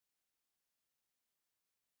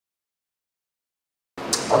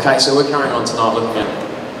Okay, so we're carrying on tonight looking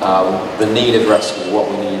at the need of rescue, what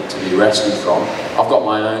we need to be rescued from. I've got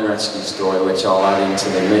my own rescue story which I'll add into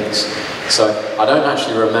the mix. So I don't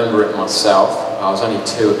actually remember it myself. I was only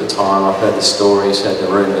 2 at the time. I've heard the stories, heard the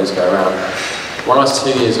rumours go around. When I was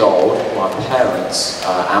 2 years old, my parents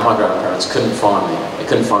and my grandparents couldn't find me. They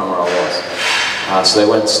couldn't find where I was. So they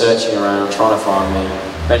went searching around, trying to find me.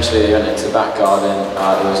 Eventually they went into the back garden.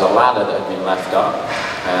 There was a ladder that had been left up.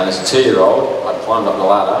 And as a 2-year-old, I climbed up the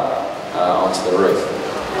ladder onto the roof.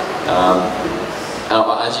 And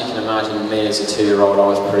as you can imagine, me as a 2-year-old, I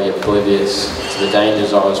was pretty oblivious to the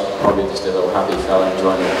dangers. I was probably just a little happy fella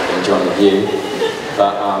enjoying the view.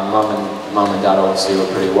 But Mum and Dad obviously were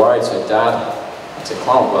pretty worried, so Dad had to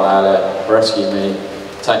climb up the ladder, rescue me,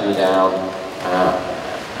 take me down,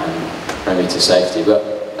 and bring me to safety. But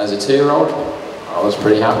as a 2-year-old, I was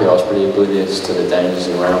pretty happy. I was pretty oblivious to the dangers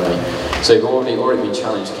around me. So you've already been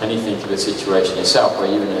challenged. Can you think of a situation yourself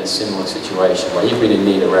where you've been in a similar situation, where you've been in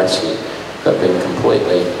need of rescue, but been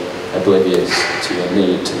completely oblivious to your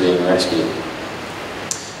need to being rescued?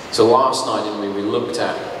 So last night, didn't we? We looked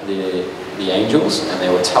at the angels, and they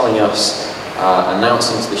were telling us,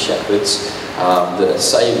 announcing to the shepherds that a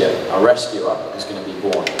saviour, a rescuer, is going to be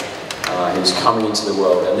born. Who's coming into the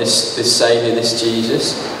world, and this saviour, this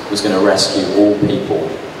Jesus, was going to rescue all people.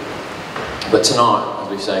 But tonight, as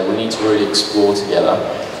we say, we need to really explore together,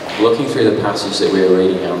 looking through the passage that we were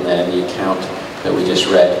reading on there, the account that we just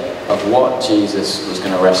read, of what Jesus was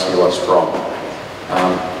going to rescue us from.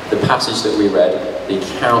 The passage that we read, the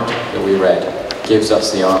account that we read, gives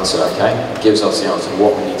us the answer, okay? It gives us the answer of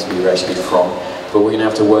what we need to be rescued from. But we're going to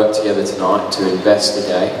have to work together tonight to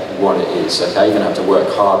investigate what it is, okay? You're going to have to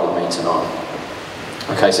work hard with me tonight.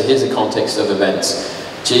 Okay, so here's the context of events.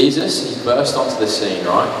 Jesus, he's burst onto the scene,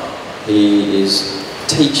 right? He is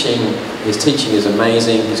teaching, his teaching is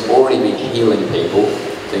amazing. He's already been healing people,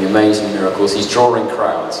 doing amazing miracles. He's drawing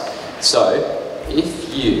crowds. So,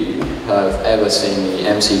 if you have ever seen the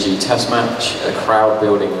MCG test match, a crowd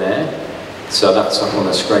building there, so that's up on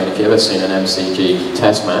the screen. If you've ever seen an MCG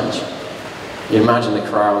test match, you imagine the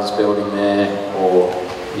crowds building there, or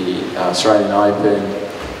the Australian Open,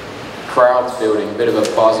 crowds building, a bit of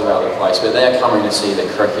a buzz about the place, but they're coming to see the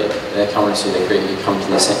cricket. They're coming to see the cricket, you come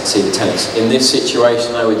to see the tennis. In this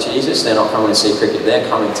situation though with Jesus, they're not coming to see cricket, they're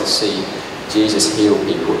coming to see Jesus heal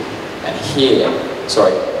people and hear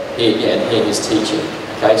his teaching.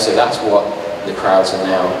 Okay, so that's what the crowds are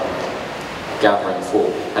now gathering for.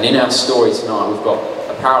 And in our story tonight, we've got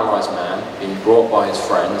a paralysed man being brought by his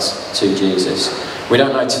friends to Jesus. We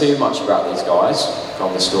don't know too much about these guys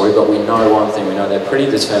from the story, but we know one thing. We know they're pretty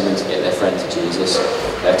determined to get their friend to Jesus.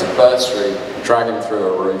 They have to burst through, drag him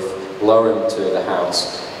through a roof, lower him to the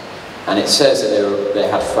house. And it says that they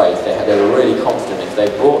had faith. They were really confident if they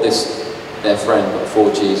brought their friend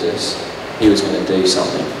before Jesus, he was going to do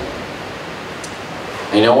something.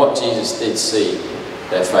 And you know what? Jesus did see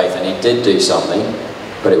their faith, and he did do something,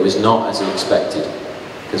 but it was not as he expected.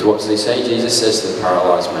 Because what does he say? Jesus says to the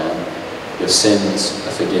paralysed man, your sins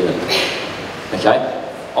are forgiven. Okay?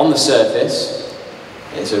 On the surface,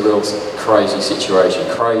 it's a real crazy situation,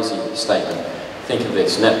 crazy statement. Think of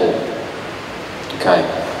this, netball. Okay,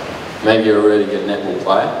 maybe you're a really good netball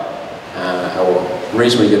player, or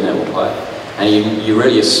reasonably good netball player, and you're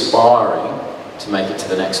really aspiring to make it to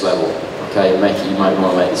the next level. Okay, you might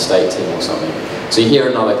want to make the state team or something. So you hear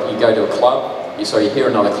you go to a club, you hear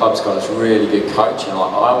another club's got this really good coach, and you're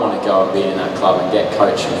like, I want to go and be in that club and get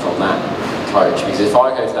coaching from that coach, because if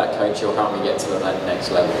I go to that coach, he'll help me get to the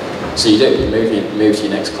next level. So you do, you move to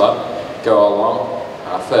your next club, go along,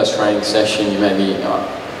 first training session, you maybe,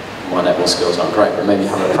 my netball skills aren't great, but maybe you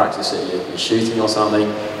have a practice at your shooting or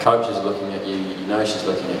something, coach is looking at you, you know she's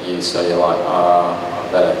looking at you, so you're like, I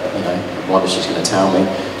better, I wonder if she's going to tell me.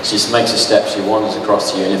 She makes a step, she wanders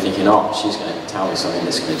across to you, and you're thinking, oh, she's going to tell me something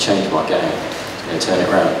that's going to change my game, it's going to turn it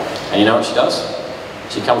around. And you know what she does?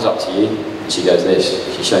 She comes up to you, and she goes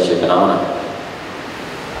this, she shows you a banana.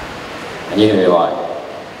 And you're going to be like,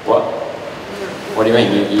 what? What do you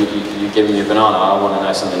mean? You're giving me a banana, I want to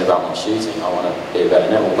know something about my shooting, I want to be a better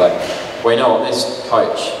netball player. Well, you know what, this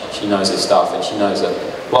coach, she knows this stuff, and she knows that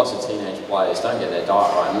lots of teenage players don't get their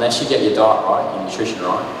diet right. Unless you get your diet right, your nutrition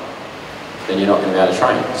right, then you're not going to be able to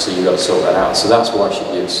train, so you've got to sort that out. So that's why she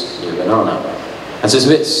gives you a banana. And so it's a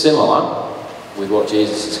bit similar with what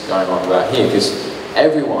Jesus is going on about here, because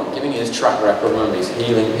everyone, giving his track record, remember he's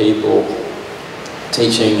healing people,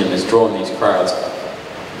 teaching, and he's drawing these crowds,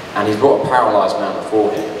 and he's brought a paralysed man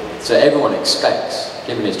before him. So everyone expects,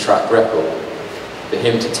 given his track record, for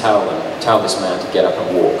him to tell this man to get up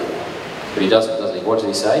and walk. But he doesn't, does he? What does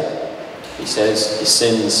he say? He says his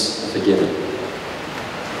sins are forgiven.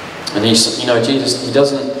 And you know, Jesus, he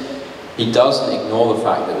doesn't ignore the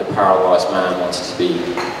fact that the paralysed man wanted to be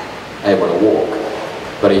able to walk,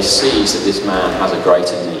 but he sees that this man has a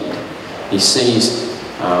greater need. He sees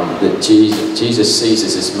that Jesus sees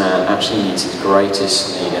as this man actually needs his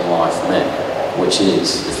greatest need in life met, which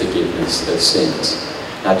is the forgiveness of sins.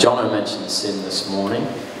 Now, Jono mentioned sin this morning.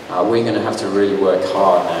 We're going to have to really work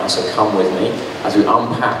hard now, so come with me as we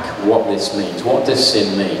unpack what this means. What does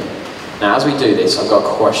sin mean? Now, as we do this, I've got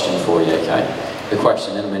a question for you, okay? The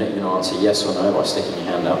question, in a minute, you're going to answer yes or no by sticking your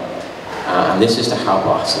hand up. And this is to help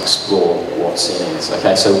us explore what sin is,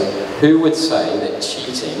 okay? So, who would say that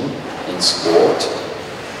cheating in sport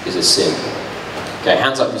is a sin? Okay,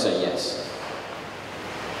 hands up if you say yes.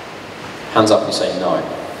 Hands up if you say no.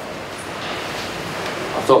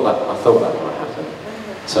 I thought that might happen.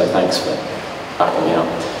 So thanks for backing me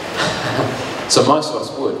up. So most of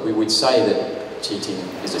us we would say that cheating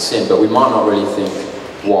is a sin, but we might not really think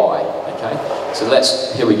why, okay? So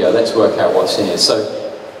here we go, let's work out what sin is.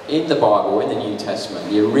 So in the Bible, in the New Testament,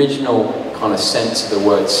 the original kind of sense of the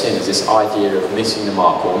word sin is this idea of missing the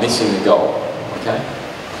mark or missing the goal, okay?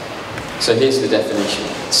 So here's the definition.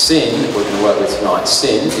 Sin, we're going to work with tonight,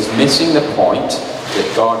 sin is missing the point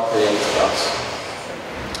that God created us.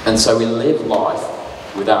 And so we live life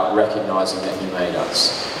without recognizing that he made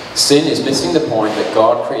us. Sin is missing the point that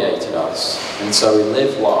God created us, and so we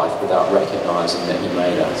live life without recognizing that he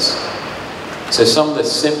made us. So some of the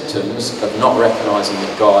symptoms of not recognizing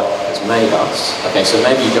that God has made us, okay, so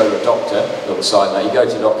maybe you go to a doctor, little side note, you go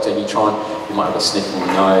to a doctor and you might have a sniff in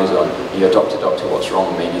the nose, or you go, doctor, what's wrong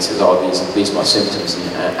with me? And he says, oh, these are my symptoms,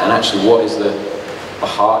 and actually what is the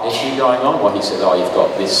heart issue going on? Well, he says, oh, you've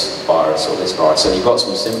got this virus or this virus. So you've got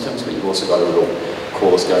some symptoms, but you've also got a little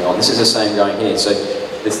cause going on. This is the same going here. So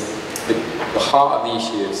the heart of the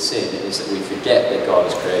issue of sin is that we forget that God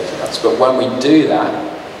has created us. But when we do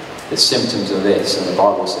that, the symptoms are this, and the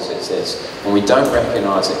Bible says it's this. When we don't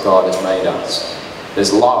recognize that God has made us,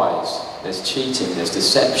 there's lies, there's cheating, there's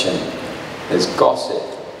deception, there's gossip,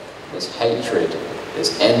 there's hatred,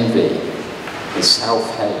 there's envy, there's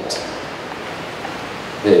self-hate,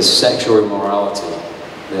 there's sexual immorality,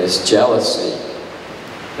 there's jealousy,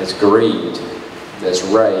 there's greed, there's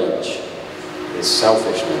rage, there's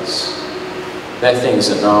selfishness. They're things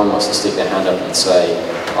that no one wants to stick their hand up and say,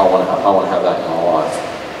 I want to have that in my life.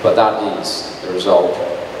 But that is the result.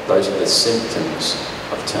 Those are the symptoms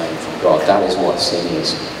of turning from God. That is what sin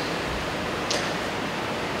is.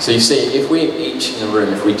 So you see, if we each in the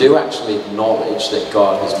room, if we do actually acknowledge that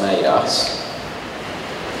God has made us,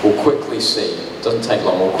 we'll quickly see, it doesn't take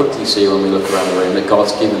long, we'll quickly see when we look around the room that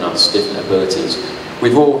God's given us different abilities.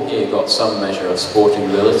 We've all here got some measure of sporting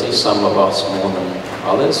ability, some of us more than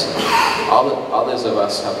others. Others of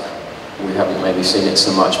us we haven't maybe seen it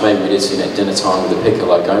so much, maybe we did see it at dinner time with the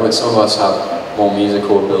piccolo going, but some of us have more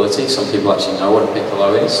musical ability. Some people actually know what a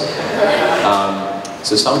piccolo is.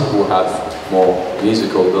 So some people have more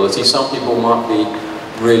musical ability. Some people might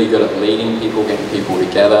be really good at leading people, getting people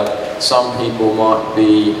together. Some people might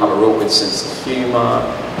have a real good sense of humour.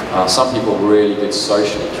 Some people are really good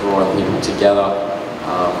socially, drawing people together.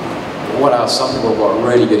 What else? Some people have got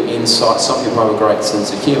really good insight. Some people have a great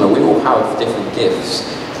sense of humour. We all have different gifts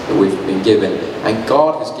that we've been given. And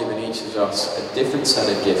God has given each of us a different set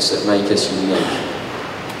of gifts that make us unique.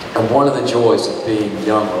 And one of the joys of being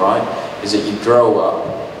young, right, is that you grow up,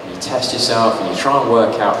 and you test yourself, and you try and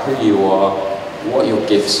work out who you are, what your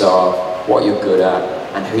gifts are, what you're good at,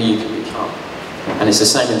 and who you can become. And it's the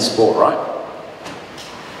same in sport, right?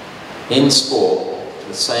 In sport,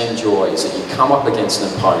 the same joy is that you come up against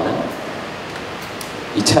an opponent,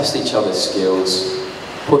 you test each other's skills,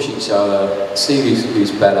 push each other, see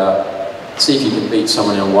who's better, see if you can beat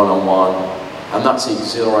someone in a one-on-one, and that's the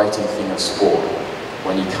exhilarating thing of sport,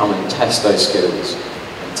 when you come and test those skills,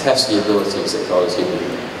 and test the abilities that God has given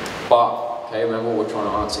you. But, okay, remember what we're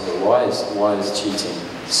trying to answer here, why is cheating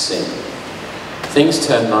sin? Things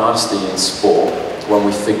turn nasty in sport when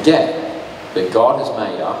we forget that God has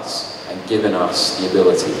made us and given us the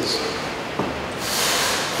abilities.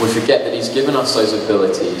 We forget that he's given us those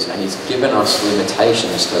abilities and he's given us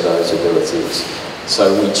limitations to those abilities.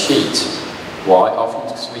 So we cheat. Why? Often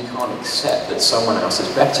because we can't accept that someone else is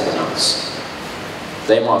better than us.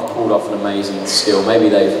 They might have pulled off an amazing skill. Maybe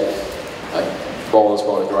bowler's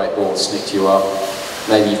got a great ball, snicked you up.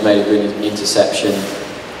 Maybe you've made a good interception.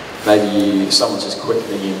 Maybe someone's just quicker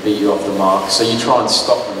than you and beat you off the mark. So you try and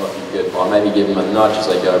stop them looking good by maybe giving them a nudge as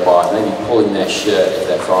they go by, maybe pulling their shirt if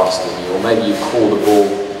they're faster than you, or maybe you call the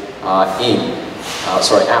ball out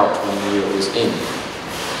when you knew it was in.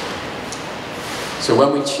 So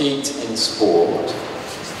when we cheat in sport,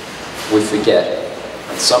 we forget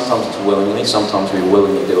And sometimes it's willingly, sometimes we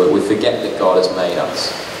willingly do it. We forget that God has made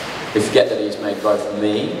us. We forget that He's made both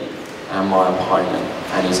me and my opponent,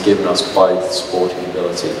 and He's given us both sporting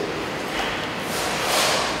ability.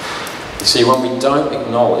 You see, when we don't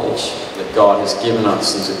acknowledge that God has given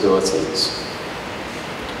us these abilities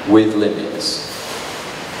with limits,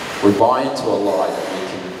 we buy into a lie that we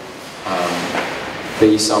can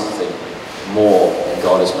be something more than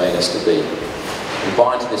God has made us to be. We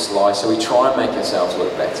buy into this lie, so we try and make ourselves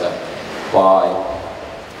look better by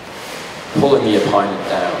pulling the opponent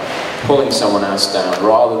down, pulling someone else down,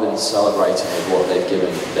 rather than celebrating with what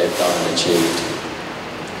they've done and achieved.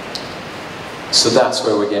 So that's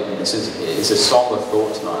where we're getting this. It's a somber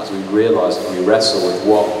thought tonight as we realise that we wrestle with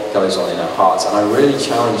what goes on in our hearts. And I really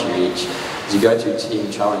challenge you each, as you go through Team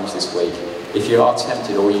Challenge this week, if you are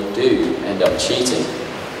tempted or you do end up cheating,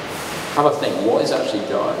 have a think, what is actually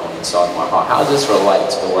going on inside my heart? How does this relate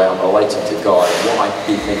to the way I'm relating to God and what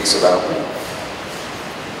He thinks about me?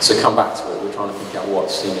 So come back to it. We're trying to think out what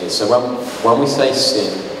sin is. So when we say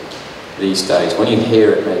sin these days, when you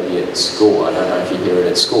hear it maybe at school, I don't know if you hear it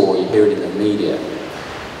at school or you hear it in the media,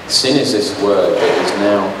 sin is this word that is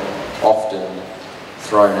now often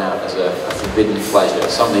thrown out as a forbidden pleasure,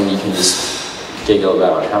 something you can just giggle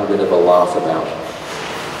about and have a bit of a laugh about.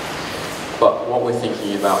 But what we're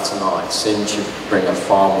thinking about tonight, sin should bring a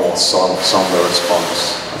far more somber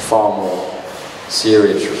response, a far more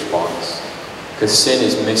serious response. Because sin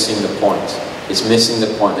is missing the point. It's missing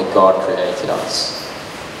the point that God created us.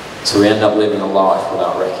 So we end up living a life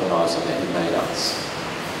without recognising that He made us.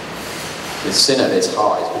 The sin at its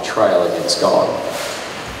heart is betrayal against God.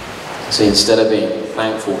 See, instead of being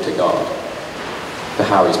thankful to God for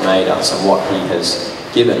how He's made us and what He has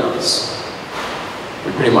given us,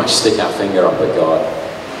 we pretty much stick our finger up at God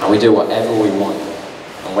and we do whatever we want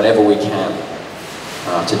and whatever we can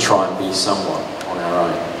to try and be someone on our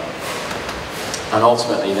own. And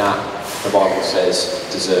ultimately that, the Bible says,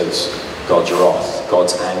 deserves God's wrath,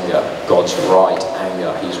 God's anger, God's right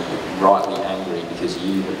anger. He's rightly angry because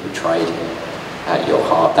you have betrayed Him at your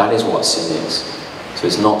heart. That is what sin is. So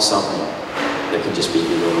it's not something that can just be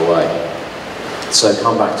given away. So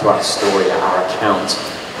come back to our story, our account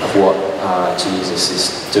of what Jesus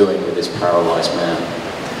is doing with this paralysed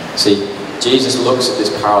man. See, Jesus looks at this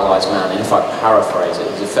paralysed man, and if I paraphrase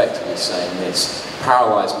it, he's effectively saying this: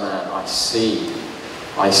 paralysed man, I see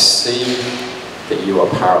that you are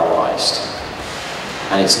paralysed,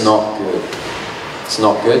 and it's not good. It's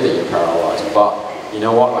not good that you're paralysed, but you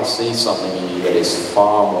know what? I see something in you that is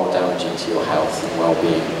far more damaging to your health and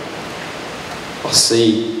well-being. I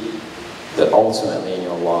see that ultimately in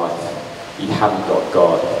your life, you haven't got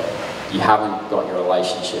God. You haven't got your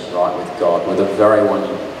relationship right with God, with the very one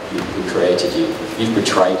who created you. You've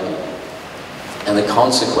betrayed Him. And the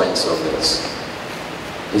consequence of this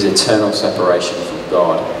is eternal separation from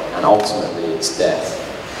God, and ultimately it's death.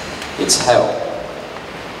 It's hell.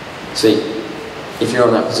 See, if you're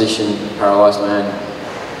in that position, paralysed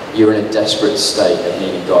man, you're in a desperate state of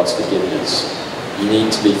needing God's forgiveness. You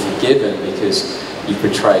need to be forgiven because you've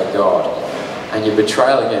betrayed God. And your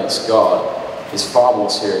betrayal against God is far more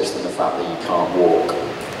serious than the fact that you can't walk.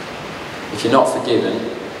 If you're not forgiven,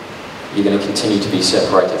 you're going to continue to be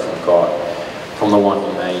separated from God, from the one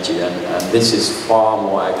who made you. And this is far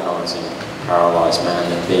more agonising, paralysed man,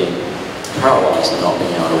 than being paralysed and not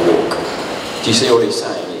being able to walk. Do you see what he's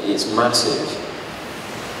saying? It's massive.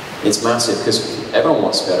 It's massive because everyone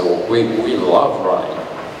wants to be able to walk. We love running.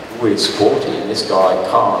 We're sporty, and this guy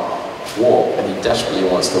can't walk, and he desperately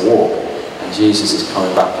wants to walk. And Jesus is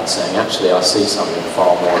coming back and saying, actually, I see something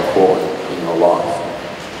far more important in your life.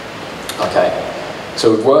 Okay,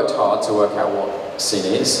 so we've worked hard to work out what sin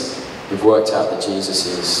is. We've worked out that Jesus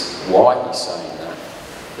is why He's saying that.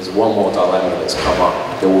 There's one more dilemma that's come up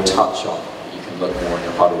that we'll touch on. You can look more in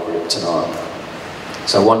your huddle group tonight.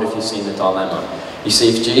 So I wonder if you've seen the dilemma. You see,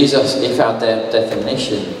 if our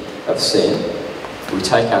definition of sin, we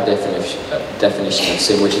take our definition of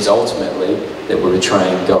sin, which is ultimately that we're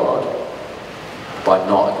betraying God by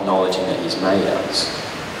not acknowledging that He's made us,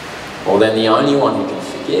 well then the only one who can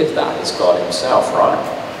forgive that is God Himself, right?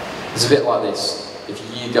 It's a bit like this. If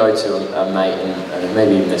you go to a mate, and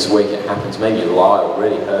maybe even this week it happens, maybe you lie or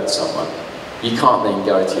really hurt someone, you can't then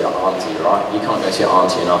go to your auntie, right? You can't go to your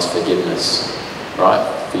auntie and ask forgiveness,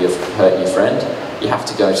 right? For your hurting your friend. You have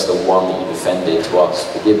to go to the one that you've offended to ask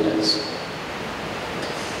forgiveness.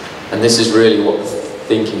 And this is really what the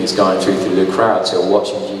thinking is going through the crowds who are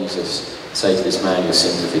watching Jesus say to this man, your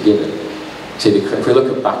sins are forgiven. See, if we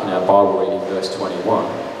look back in our Bible reading, verse 21,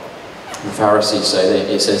 the Pharisees say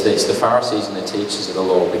that, it says this: the Pharisees and the teachers of the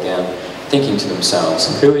law began thinking to themselves,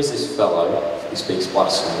 who is this fellow who speaks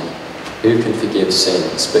blasphemy? Who can forgive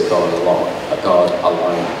sins but God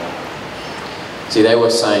alone? See, they were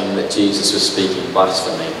saying that Jesus was speaking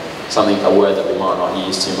blasphemy, a word that we might not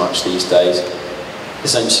use too much these days.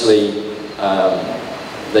 Essentially,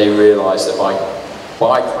 they realised that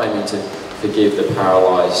by claiming to forgive the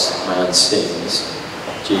paralysed man's sins,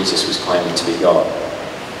 Jesus was claiming to be God.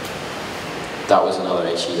 That was another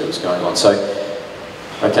issue that was going on.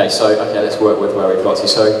 Okay, let's work with where we've got to.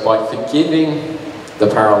 So by forgiving the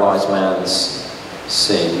paralysed man's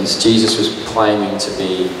sins, Jesus was claiming to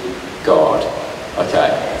be God.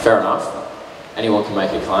 Okay, fair enough. Anyone can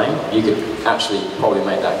make a claim. You could actually probably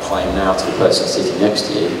make that claim now to the person sitting next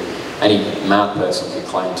to you. Any mad person could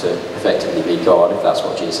claim to effectively be God if that's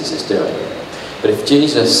what Jesus is doing. But if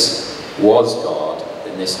Jesus was God,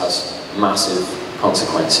 then this has massive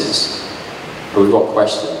consequences. But we've got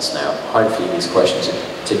questions now. Hopefully these questions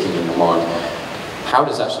are ticking in your mind.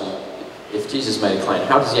 If Jesus made a claim,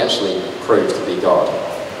 how does he actually prove to be God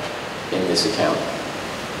in this account?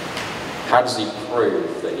 How does he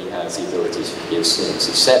prove that he has the ability to forgive sins?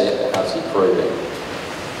 He said it, but how does he prove it?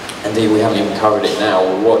 Indeed, we haven't even covered it now.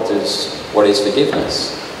 Well, what is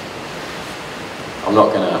forgiveness? We're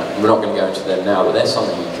not going to go into them now, but there's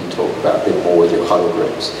something you can talk about a bit more with your huddle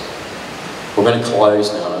groups. We're going to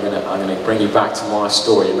close now. I'm going to bring you back to my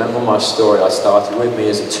story. Remember my story I started with me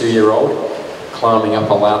as a 2-year-old, climbing up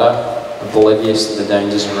a ladder, oblivious to the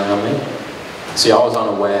dangers around me. See, I was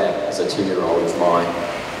unaware as a 2-year-old of my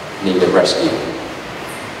need of rescue.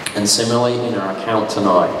 And similarly, in our account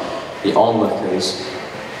tonight, the onlookers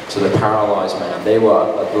to the paralysed man, they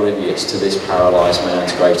were oblivious to this paralysed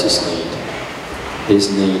man's greatest need.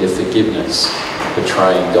 His need of forgiveness,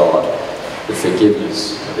 betraying God, the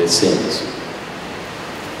forgiveness of his sins.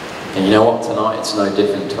 And you know what, tonight it's no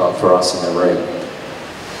different for us in the room.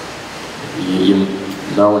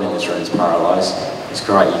 No one in this room is paralysed. It's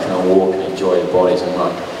great, you can all walk and enjoy your bodies and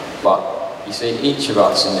run. But you see, each of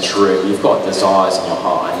us in this room, you've got desires in your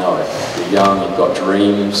heart, I know it. You're young, you've got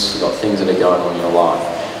dreams, you've got things that are going on in your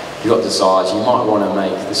life. You've got desires, you might want to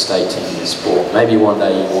make the state team in sport. Maybe one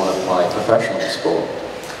day you want to play professional sport.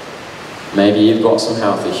 Maybe you've got some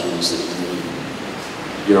health issues that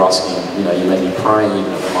you're asking, you may be praying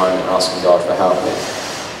even at the moment, asking God for help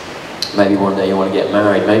with. Maybe one day you want to get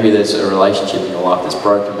married. Maybe there's a relationship in your life that's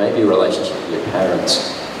broken. Maybe a relationship with your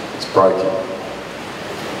parents is broken.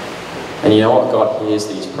 And you know what? God hears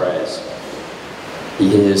these prayers. He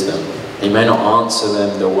hears them. He may not answer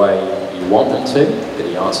them the way you want them to, but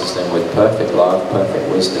he answers them with perfect love, perfect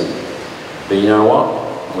wisdom. But you know what?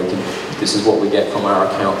 This is what we get from our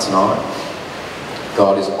account tonight.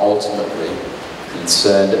 God is ultimately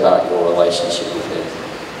concerned about your relationship with him.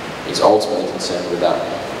 He's ultimately concerned with that,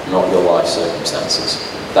 not your life circumstances.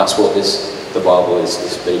 That's what the Bible is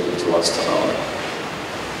speaking to us tonight.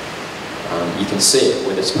 You can see it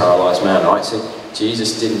with this paralysed man, right? So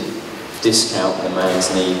Jesus didn't discount the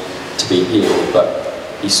man's need to be healed, but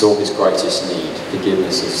he saw his greatest need,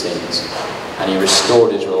 forgiveness of sins. And he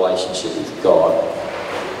restored his relationship with God.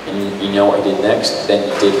 And you know what he did next? Then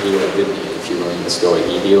he did heal him, didn't he? If you remember the story,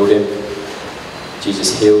 he healed him.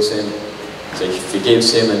 Jesus heals him. So he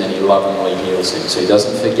forgives him and then he lovingly heals him. So he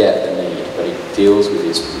doesn't forget the need, but he deals with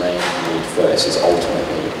his main need first, his ultimate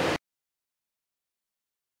need.